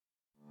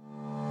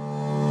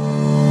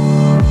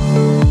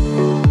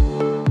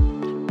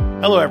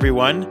Hello,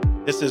 everyone.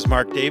 This is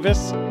Mark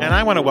Davis, and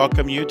I want to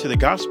welcome you to the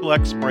Gospel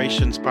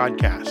Explorations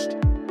podcast,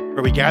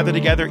 where we gather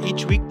together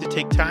each week to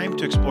take time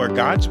to explore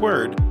God's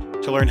Word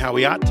to learn how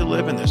we ought to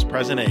live in this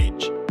present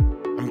age.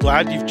 I'm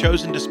glad you've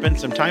chosen to spend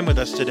some time with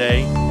us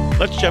today.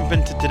 Let's jump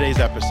into today's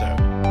episode.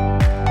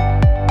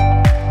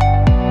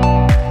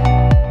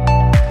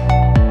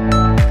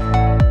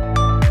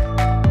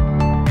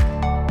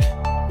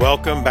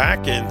 Welcome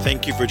back, and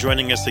thank you for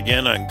joining us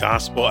again on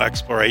Gospel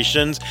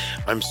Explorations.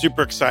 I'm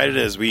super excited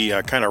as we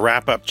kind of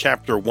wrap up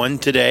chapter 1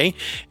 today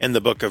in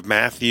the book of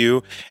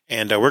Matthew,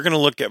 and we're going to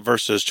look at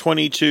verses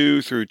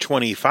 22 through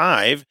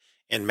 25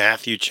 in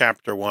Matthew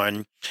chapter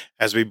 1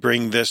 as we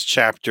bring this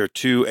chapter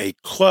to a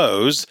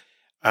close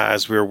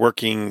as we're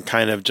working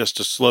kind of just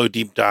a slow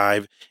deep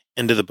dive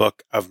into the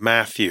book of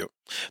Matthew.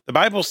 The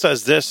Bible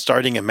says this,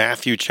 starting in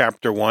Matthew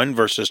chapter 1,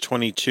 verses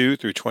 22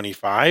 through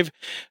 25.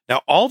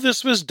 Now, all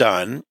this was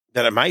done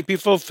that it might be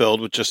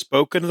fulfilled, which is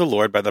spoken of the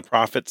Lord by the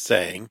prophet,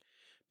 saying,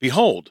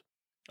 Behold,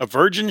 a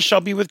virgin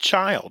shall be with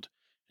child,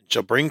 and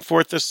shall bring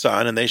forth a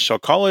son, and they shall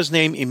call his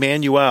name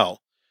Emmanuel,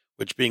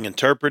 which being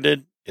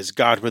interpreted is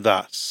God with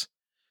us.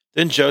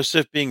 Then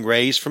Joseph, being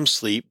raised from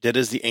sleep, did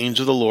as the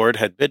angel of the Lord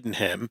had bidden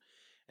him,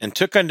 and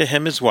took unto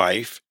him his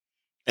wife,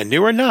 and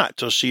knew her not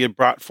till she had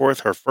brought forth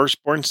her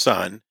firstborn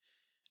son,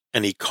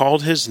 and he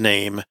called his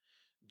name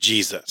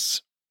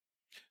Jesus.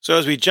 So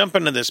as we jump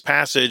into this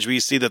passage, we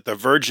see that the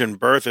virgin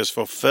birth is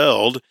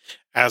fulfilled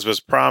as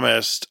was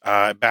promised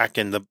back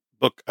in the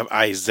book of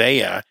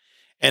Isaiah.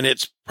 And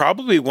it's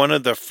probably one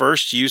of the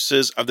first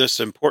uses of this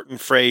important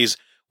phrase,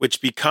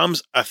 which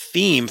becomes a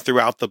theme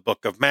throughout the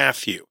book of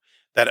Matthew,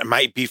 that it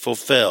might be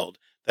fulfilled,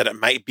 that it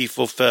might be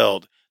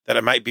fulfilled, that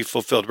it might be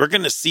fulfilled. We're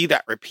going to see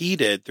that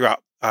repeated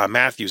throughout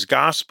Matthew's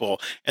gospel.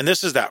 And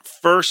this is that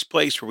first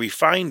place where we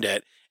find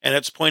it. And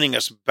it's pointing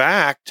us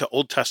back to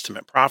Old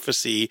Testament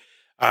prophecy,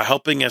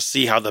 helping us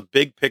see how the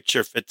big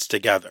picture fits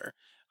together.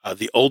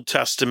 The Old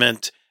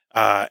Testament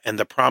and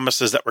the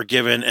promises that were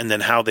given, and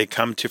then how they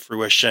come to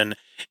fruition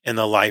in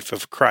the life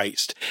of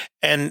Christ.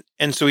 And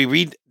so we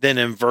read then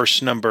in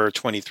verse number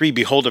 23,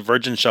 Behold, a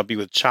virgin shall be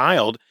with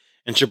child,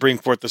 and shall bring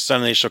forth a son,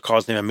 and they shall call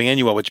his name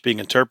Emmanuel, which being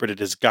interpreted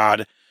is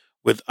God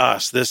with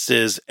us. This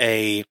is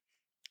a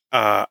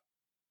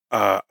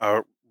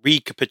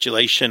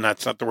recapitulation,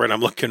 that's not the word I'm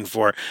looking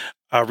for,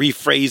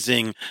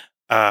 rephrasing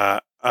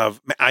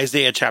of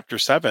Isaiah chapter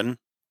 7,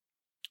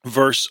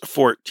 verse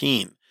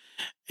 14.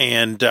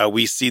 And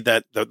we see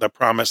that the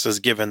promise is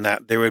given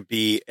that there would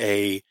be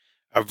a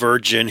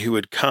virgin who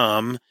would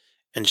come,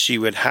 and she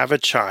would have a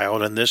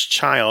child, and this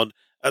child,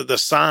 the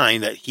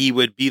sign that he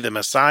would be the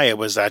Messiah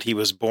was that he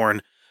was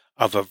born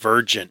of a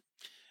virgin.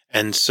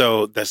 And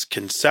so this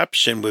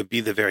conception would be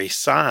the very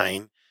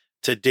sign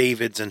to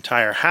David's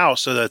entire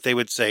house, so that they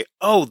would say,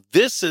 oh,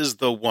 this is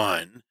the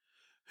one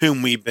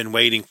whom we've been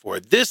waiting for.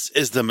 This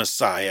is the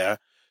Messiah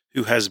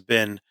who has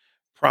been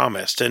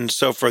promised. And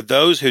so for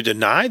those who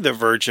deny the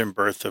virgin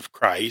birth of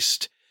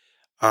Christ,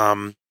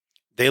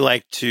 they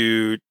like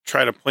to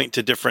try to point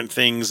to different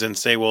things and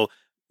say, well,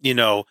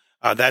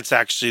 that's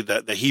actually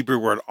the Hebrew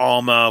word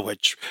Alma,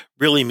 which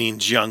really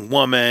means young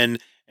woman.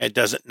 It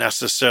doesn't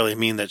necessarily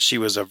mean that she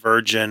was a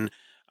virgin.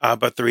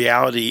 But the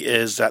reality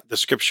is that the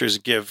scriptures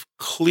give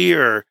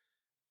clear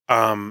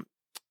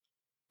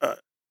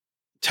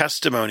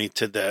testimony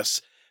to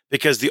this,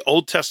 because the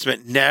Old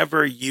Testament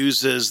never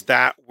uses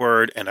that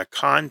word in a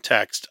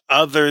context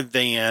other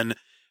than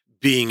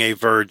being a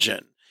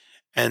virgin.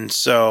 And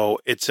so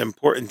it's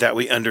important that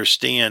we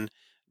understand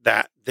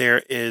that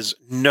there is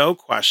no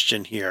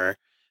question here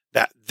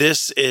that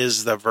this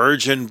is the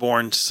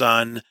virgin-born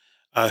son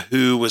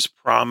who was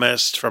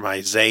promised from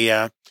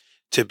Isaiah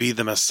to be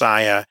the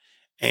Messiah.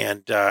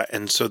 And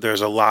so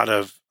there's a lot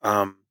of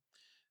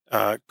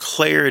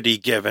clarity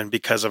given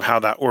because of how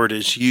that word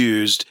is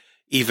used,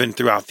 even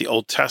throughout the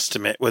Old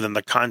Testament, within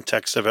the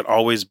context of it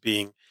always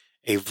being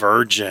a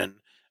virgin,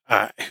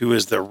 who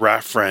is the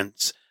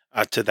reference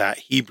to that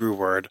Hebrew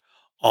word,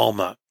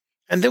 Alma.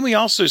 And then we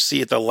also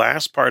see at the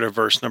last part of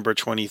verse number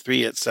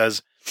 23, it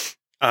says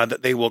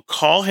that they will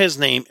call his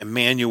name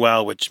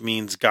Emmanuel, which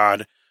means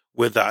God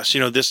with us.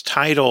 This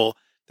title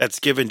that's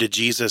given to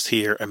Jesus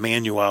here,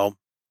 Emmanuel,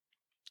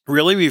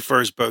 really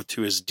refers both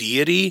to his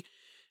deity,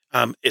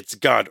 it's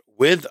God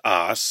with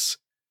us,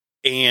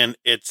 and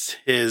it's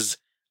his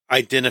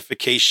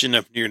identification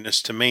of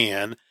nearness to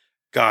man,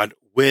 God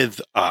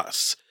with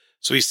us.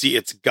 So we see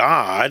it's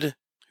God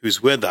who's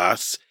with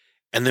us,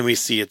 and then we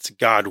see it's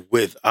God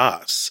with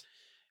us.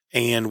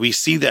 And we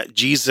see that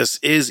Jesus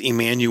is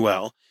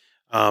Emmanuel.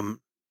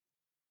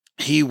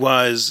 He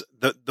was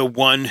the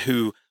one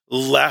who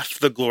left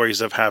the glories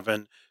of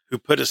heaven, who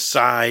put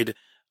aside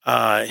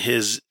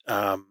his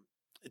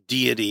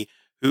deity,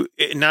 who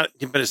not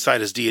put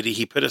aside his deity,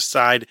 he put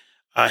aside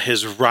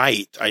his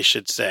right, I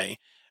should say,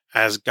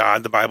 as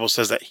God. The Bible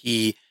says that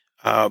he,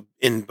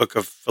 in the book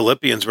of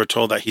Philippians, we're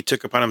told that he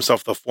took upon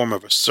himself the form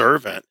of a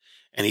servant,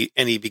 and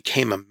he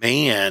became a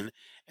man,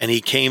 and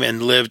he came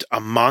and lived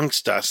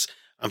amongst us.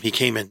 He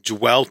came and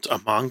dwelt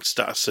amongst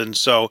us. And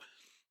so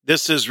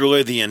This is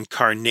really the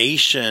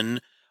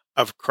incarnation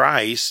of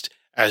Christ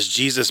as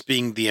Jesus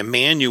being the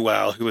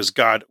Emmanuel, who is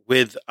God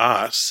with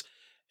us.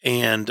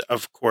 And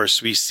of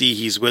course, we see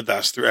he's with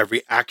us through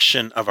every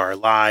action of our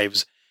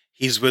lives.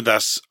 He's with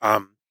us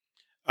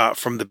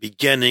from the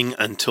beginning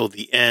until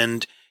the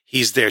end.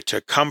 He's there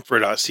to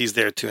comfort us. He's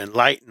there to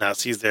enlighten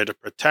us. He's there to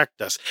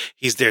protect us.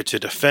 He's there to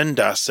defend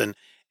us. And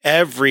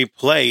every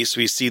place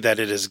we see that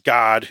it is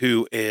God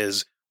who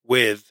is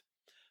with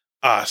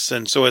us.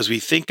 And so as we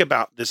think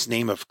about this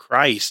name of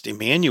Christ,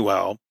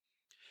 Emmanuel,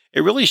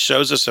 it really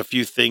shows us a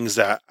few things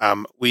that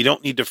we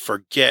don't need to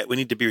forget. We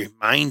need to be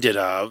reminded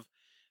of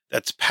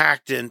that's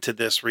packed into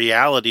this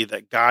reality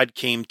that God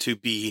came to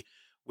be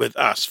with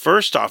us.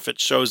 First off, it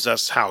shows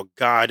us how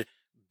God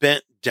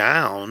bent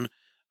down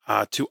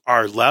to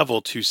our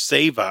level to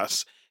save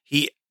us.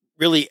 He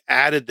really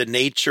added the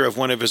nature of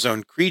one of his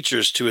own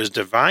creatures to his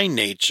divine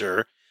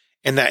nature,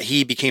 and that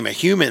he became a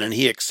human and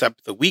he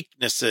accepted the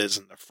weaknesses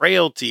and the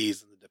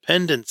frailties and the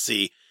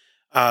dependency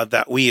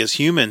that we as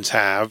humans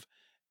have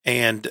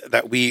and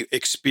that we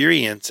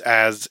experience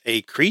as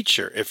a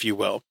creature, if you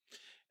will.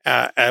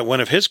 One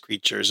of his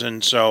creatures.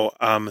 And so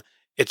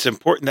it's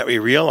important that we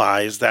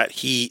realize that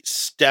he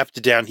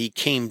stepped down, he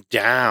came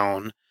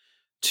down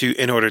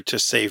in order to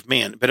save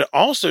man. But it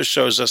also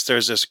shows us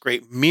there's this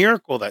great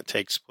miracle that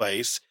takes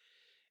place,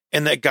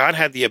 and that God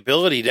had the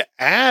ability to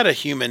add a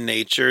human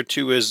nature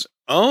to his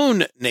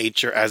own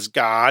nature as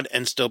God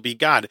and still be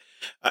God.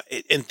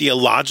 In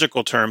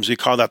theological terms, we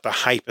call that the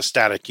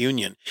hypostatic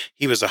union.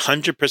 He was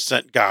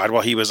 100% God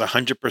while he was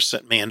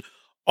 100% man,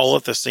 all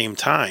at the same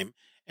time.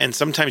 And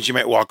sometimes you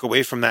might walk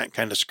away from that and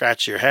kind of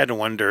scratch your head and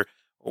wonder,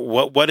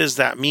 what does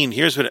that mean?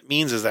 Here's what it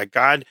means is that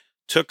God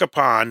took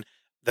upon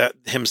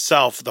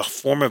himself the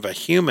form of a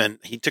human.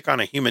 He took on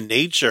a human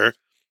nature,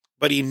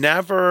 but he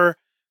never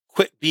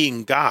quit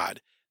being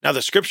God. Now,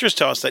 the scriptures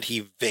tell us that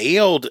he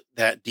veiled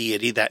that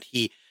deity, that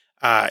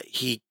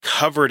he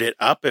covered it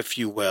up, if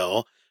you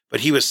will,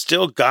 but he was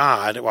still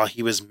God while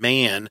he was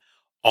man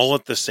all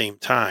at the same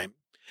time.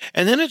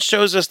 And then it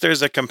shows us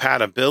there's a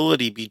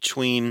compatibility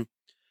between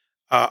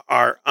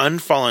our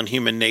unfallen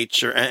human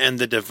nature and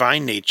the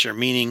divine nature,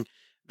 meaning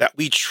that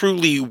we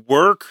truly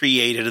were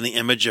created in the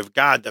image of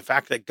God. The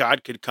fact that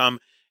God could come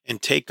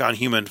and take on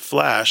human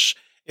flesh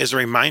is a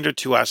reminder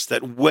to us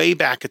that way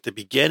back at the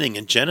beginning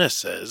in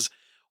Genesis,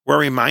 we're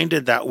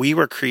reminded that we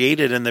were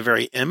created in the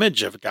very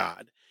image of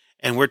God,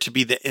 and we're to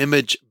be the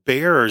image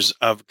bearers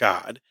of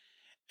God.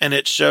 And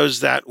it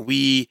shows that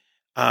we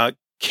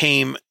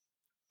came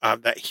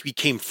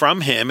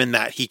from him, and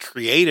that he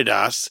created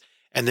us,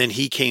 and then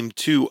he came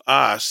to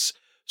us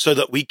so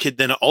that we could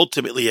then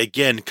ultimately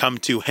again come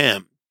to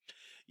him.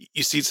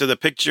 You see, so the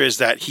picture is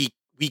that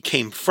we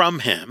came from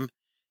him,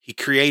 he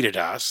created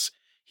us,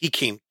 he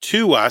came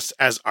to us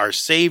as our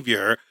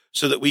Savior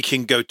so that we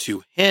can go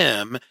to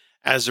him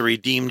as a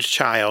redeemed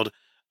child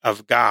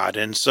of God.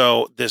 And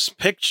so this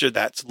picture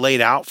that's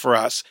laid out for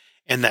us,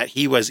 and that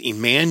he was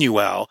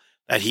Emmanuel,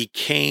 that he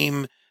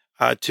came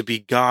to be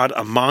God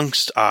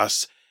amongst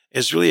us,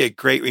 is really a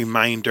great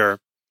reminder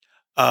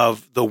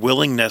of the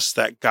willingness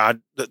that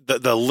God,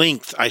 the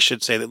lengths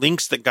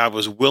that God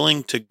was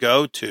willing to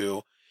go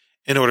to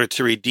in order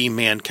to redeem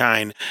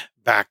mankind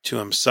back to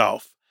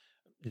himself.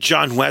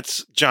 John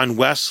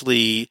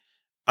Wesley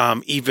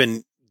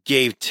even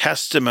gave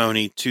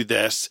testimony to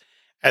this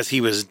as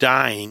he was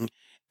dying,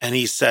 and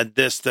he said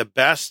this: the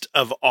best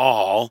of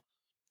all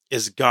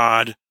is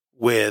God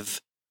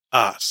with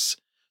us.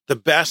 The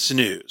best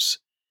news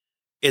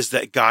is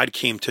that God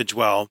came to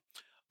dwell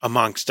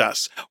amongst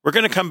us. We're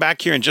going to come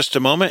back here in just a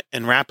moment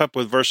and wrap up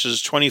with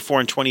verses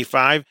 24 and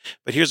 25,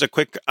 but here's a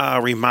quick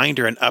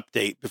reminder and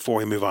update before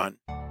we move on.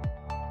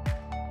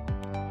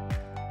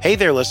 Hey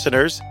there,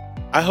 listeners.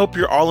 I hope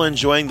you're all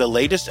enjoying the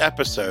latest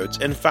episodes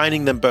and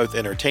finding them both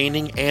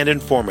entertaining and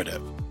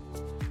informative.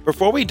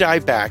 Before we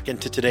dive back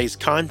into today's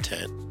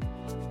content,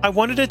 I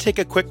wanted to take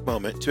a quick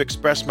moment to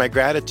express my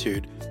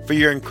gratitude for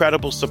your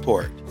incredible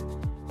support.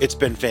 It's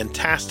been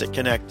fantastic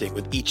connecting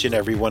with each and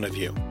every one of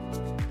you.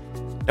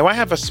 Now, I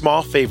have a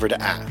small favor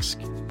to ask.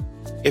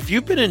 If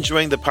you've been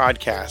enjoying the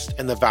podcast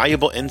and the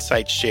valuable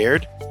insights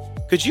shared,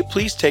 could you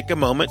please take a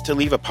moment to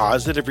leave a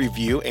positive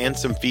review and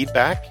some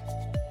feedback?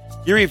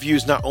 Your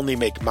reviews not only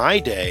make my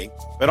day,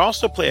 but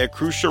also play a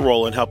crucial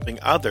role in helping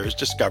others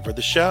discover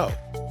the show.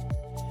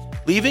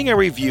 Leaving a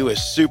review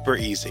is super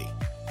easy.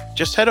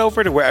 Just head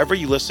over to wherever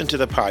you listen to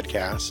the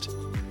podcast,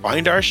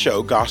 find our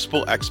show,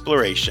 Gospel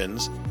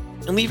Explorations,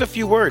 and leave a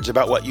few words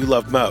about what you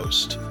love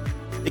most.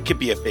 It could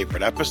be a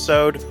favorite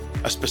episode,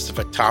 a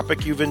specific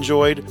topic you've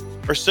enjoyed,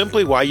 or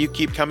simply why you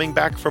keep coming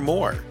back for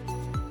more.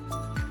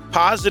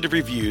 Positive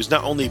reviews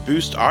not only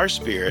boost our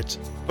spirits,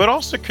 but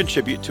also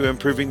contribute to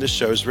improving the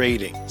show's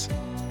ratings.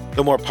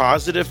 The more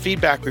positive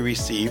feedback we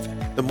receive,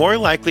 the more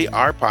likely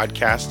our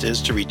podcast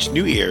is to reach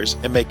new ears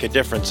and make a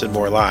difference in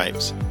more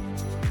lives.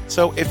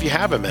 So if you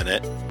have a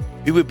minute,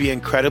 we would be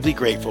incredibly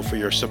grateful for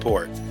your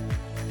support.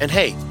 And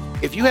hey,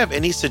 if you have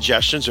any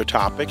suggestions or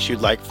topics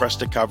you'd like for us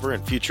to cover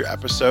in future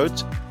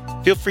episodes,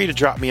 feel free to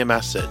drop me a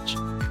message.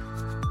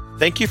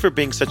 Thank you for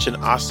being such an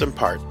awesome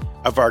part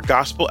of our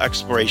Gospel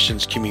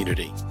Explorations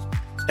community.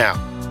 Now,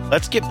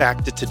 let's get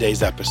back to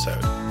today's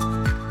episode.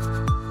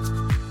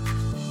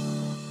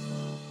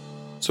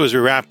 So as we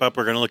wrap up,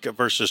 we're going to look at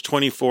verses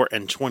 24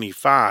 and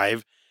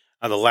 25,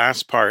 the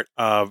last part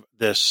of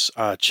this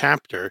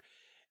chapter.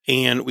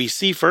 And we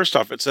see, first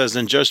off, it says,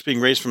 "And Joseph,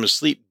 being raised from his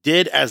sleep,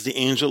 did as the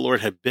angel of the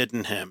Lord had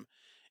bidden him."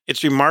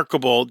 It's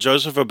remarkable.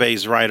 Joseph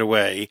obeys right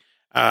away.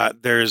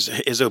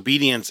 His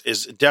obedience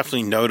is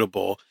definitely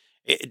notable.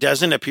 It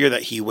doesn't appear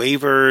that he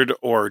wavered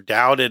or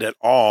doubted at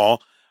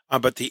all,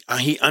 but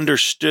he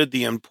understood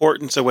the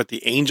importance of what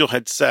the angel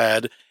had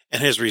said,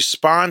 and his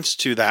response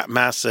to that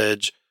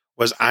message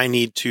was, I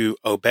need to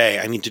obey.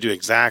 I need to do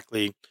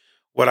exactly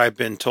what I've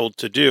been told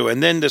to do.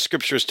 And then the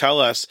scriptures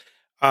tell us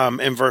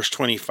in verse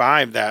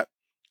 25 that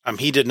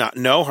he did not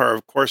know her.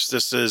 Of course,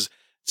 this is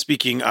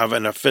speaking of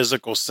in a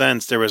physical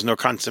sense. There was no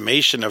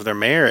consummation of their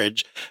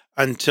marriage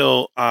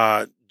until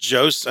Mary,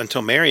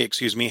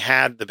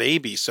 had the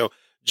baby. So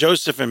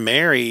Joseph and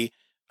Mary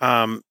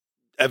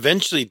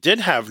eventually did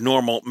have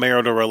normal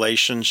marital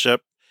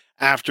relationship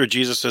after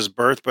Jesus's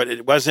birth, but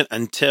it wasn't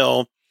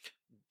until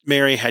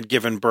Mary had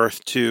given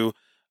birth to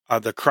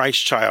the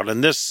Christ child.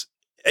 And this,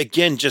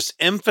 again, just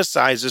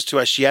emphasizes to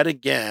us yet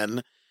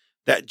again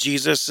that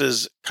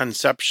Jesus's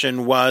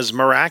conception was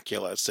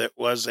miraculous. It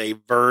was a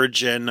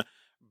virgin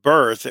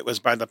birth. It was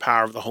by the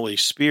power of the Holy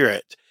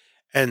Spirit.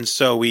 And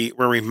so we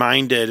were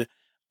reminded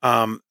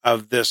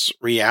of this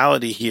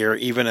reality here,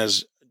 even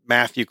as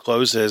Matthew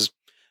closes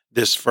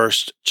this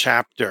first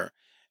chapter.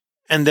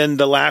 And then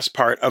the last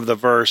part of the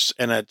verse,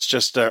 and it's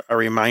just a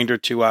reminder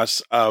to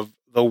us of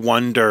the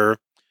wonder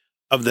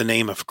of the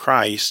name of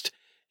Christ.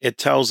 It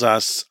tells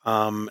us,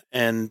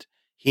 and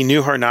he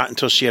knew her not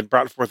until she had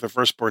brought forth a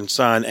firstborn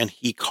son, and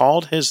he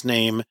called his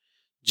name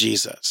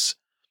Jesus.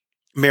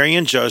 Mary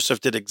and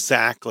Joseph did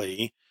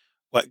exactly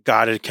what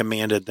God had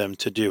commanded them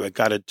to do, what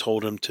God had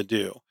told them to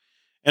do.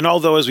 And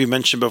although, as we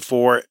mentioned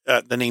before,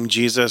 the name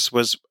Jesus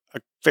was a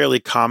fairly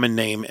common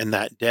name in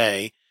that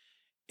day,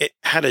 it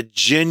had a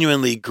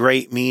genuinely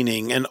great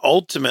meaning. And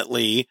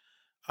ultimately,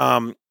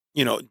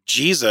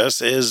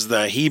 Jesus is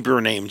the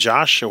Hebrew name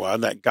Joshua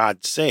that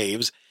God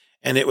saves,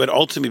 and it would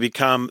ultimately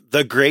become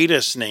the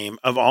greatest name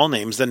of all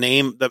names, the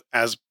name that,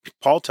 as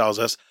Paul tells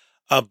us,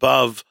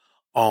 above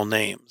all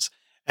names.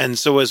 And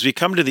so as we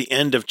come to the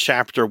end of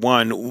chapter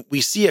 1,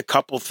 we see a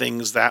couple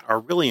things that are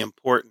really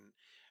important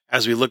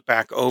as we look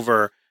back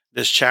over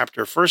this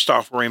chapter. First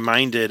off, we're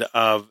reminded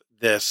of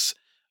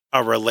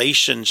a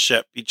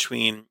relationship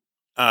between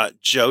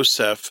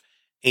Joseph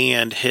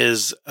and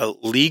his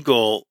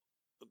legal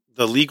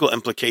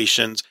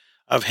implications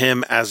of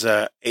him as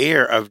a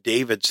heir of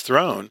David's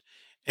throne.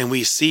 And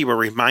we're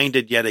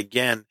reminded yet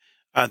again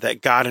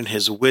that God in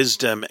his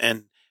wisdom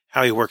and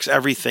how he works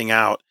everything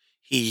out,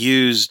 he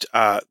used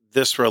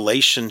this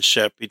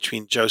relationship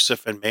between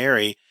Joseph and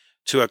Mary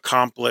to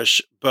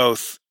accomplish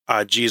both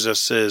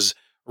Jesus's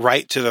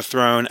right to the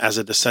throne as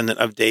a descendant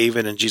of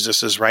David and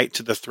Jesus's right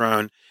to the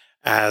throne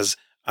as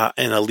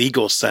in a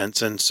legal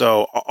sense. And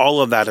so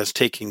all of that is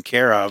taken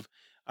care of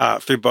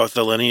through both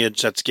the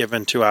lineage that's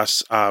given to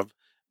us of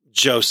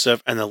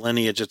Joseph and the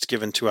lineage that's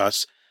given to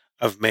us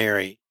of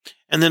Mary.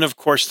 And then, of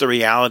course, the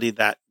reality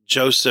that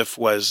Joseph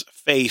was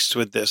faced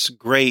with this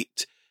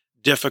great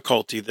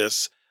difficulty,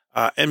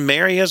 and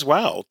Mary as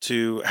well,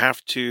 to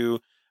have to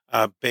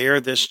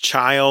bear this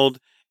child,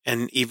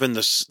 and even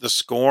the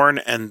scorn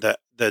and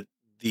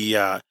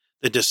the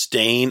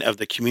disdain of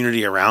the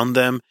community around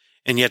them.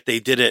 And yet they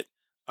did it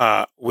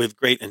with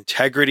great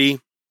integrity.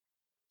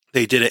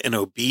 They did it in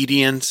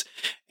obedience,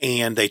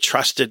 and they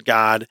trusted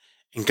God,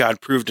 and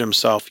God proved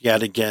himself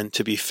yet again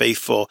to be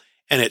faithful.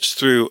 And it's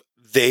through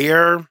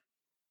their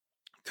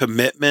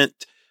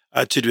commitment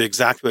to do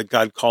exactly what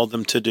God called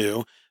them to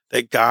do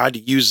that God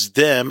used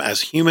them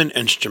as human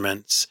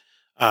instruments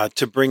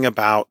to bring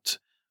about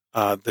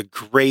the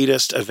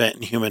greatest event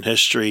in human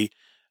history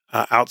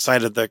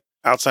outside of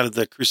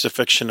the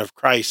crucifixion of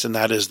Christ, and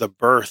that is the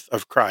birth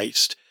of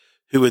Christ,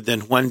 who would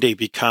then one day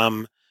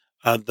become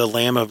the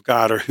Lamb of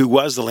God, or who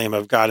was the Lamb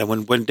of God, and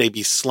would one day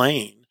be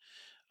slain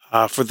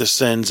for the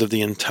sins of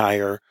the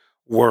entire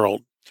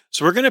world.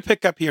 So we're going to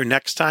pick up here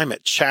next time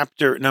at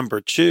chapter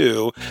number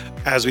 2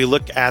 as we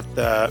look at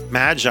the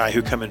Magi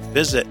who come and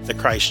visit the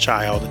Christ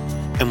child,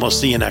 and we'll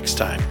see you next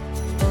time.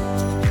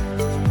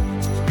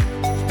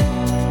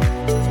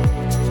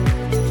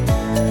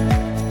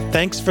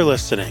 Thanks for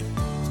listening.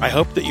 I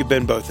hope that you've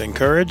been both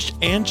encouraged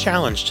and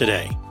challenged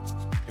today.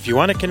 If you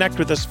want to connect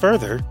with us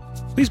further,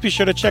 please be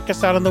sure to check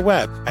us out on the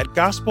web at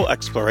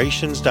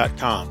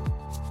gospelexplorations.com.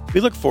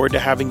 We look forward to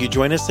having you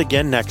join us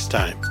again next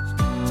time.